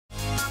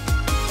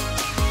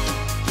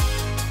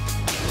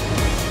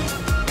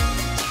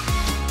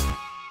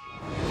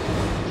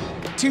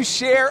To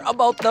share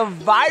about the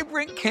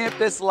vibrant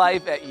campus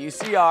life at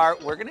UCR,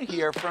 we're going to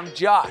hear from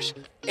Josh,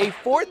 a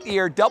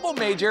fourth-year double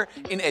major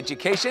in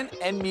education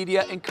and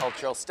media and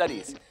cultural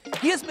studies.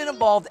 He has been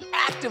involved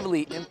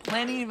actively in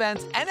planning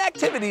events and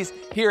activities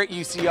here at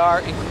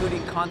UCR,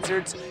 including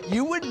concerts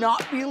you would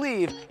not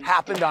believe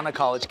happened on a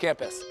college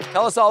campus.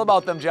 Tell us all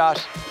about them,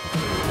 Josh.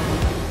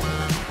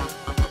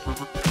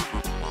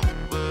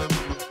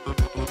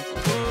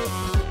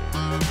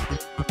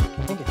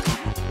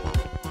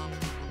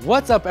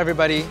 What's up,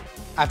 everybody?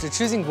 After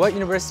choosing what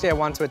university I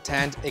want to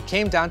attend, it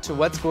came down to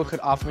what school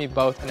could offer me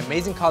both an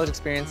amazing college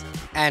experience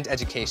and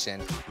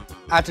education.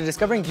 After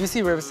discovering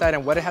UC Riverside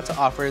and what it had to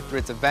offer through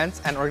its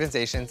events and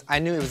organizations, I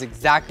knew it was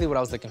exactly what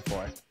I was looking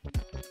for.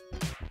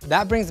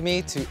 That brings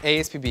me to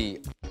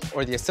APSB,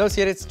 or the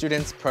Associated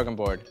Students Program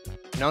Board.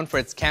 Known for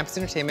its campus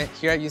entertainment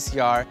here at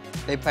UCR,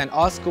 they plan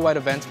all school-wide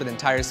events for the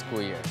entire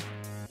school year.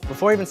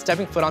 Before even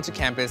stepping foot onto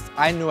campus,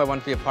 I knew I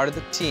wanted to be a part of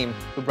the team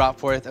who brought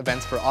forth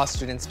events for all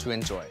students to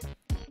enjoy.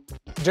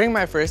 During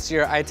my first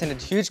year, I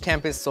attended huge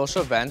campus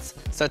social events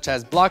such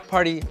as block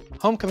party,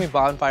 homecoming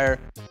bonfire,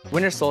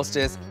 winter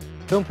solstice,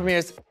 film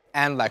premieres,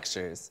 and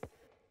lectures.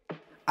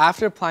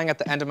 After applying at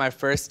the end of my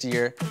first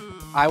year,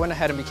 I went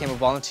ahead and became a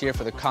volunteer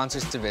for the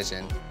concerts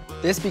division.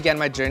 This began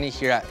my journey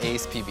here at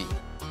APSB.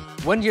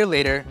 1 year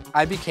later,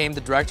 I became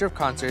the director of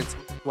concerts,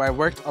 where I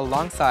worked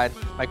alongside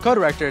my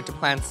co-director to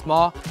plan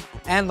small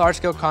and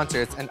large-scale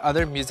concerts and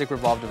other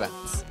music-revolved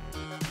events.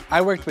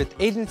 I worked with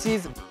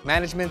agencies,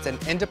 managements, and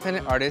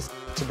independent artists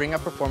to bring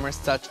up performers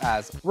such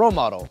as Role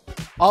Model,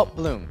 Alt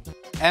Bloom,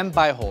 M.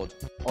 Byhold,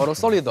 Oro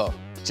Solido,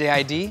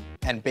 JID,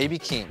 and Baby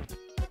Keem.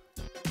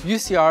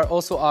 UCR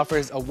also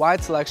offers a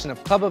wide selection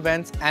of club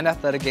events and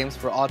athletic games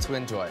for all to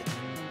enjoy.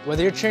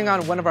 Whether you're cheering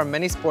on one of our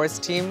many sports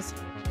teams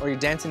or you're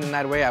dancing the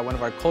night away at one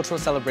of our cultural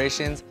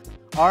celebrations,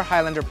 our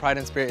Highlander pride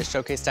and spirit is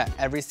showcased at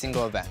every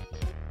single event.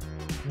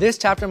 This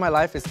chapter of my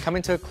life is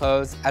coming to a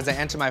close as I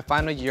enter my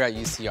final year at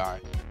UCR,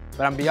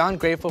 but I'm beyond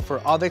grateful for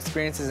all the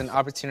experiences and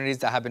opportunities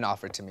that have been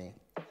offered to me.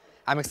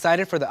 I'm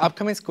excited for the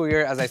upcoming school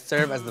year as I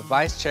serve as the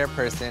Vice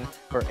Chairperson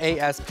for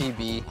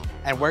APSB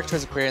and work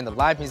towards a career in the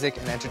live music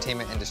and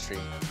entertainment industry.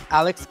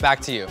 Alex, back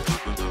to you.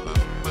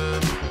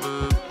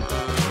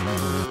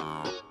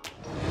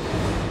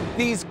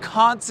 These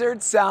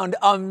concerts sound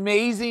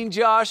amazing,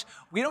 Josh.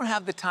 We don't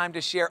have the time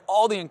to share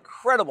all the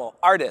incredible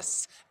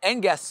artists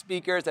and guest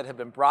speakers that have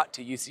been brought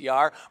to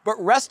UCR, but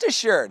rest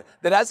assured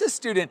that as a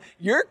student,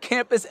 your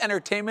campus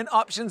entertainment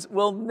options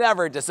will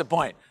never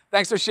disappoint.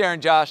 Thanks for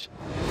sharing, Josh.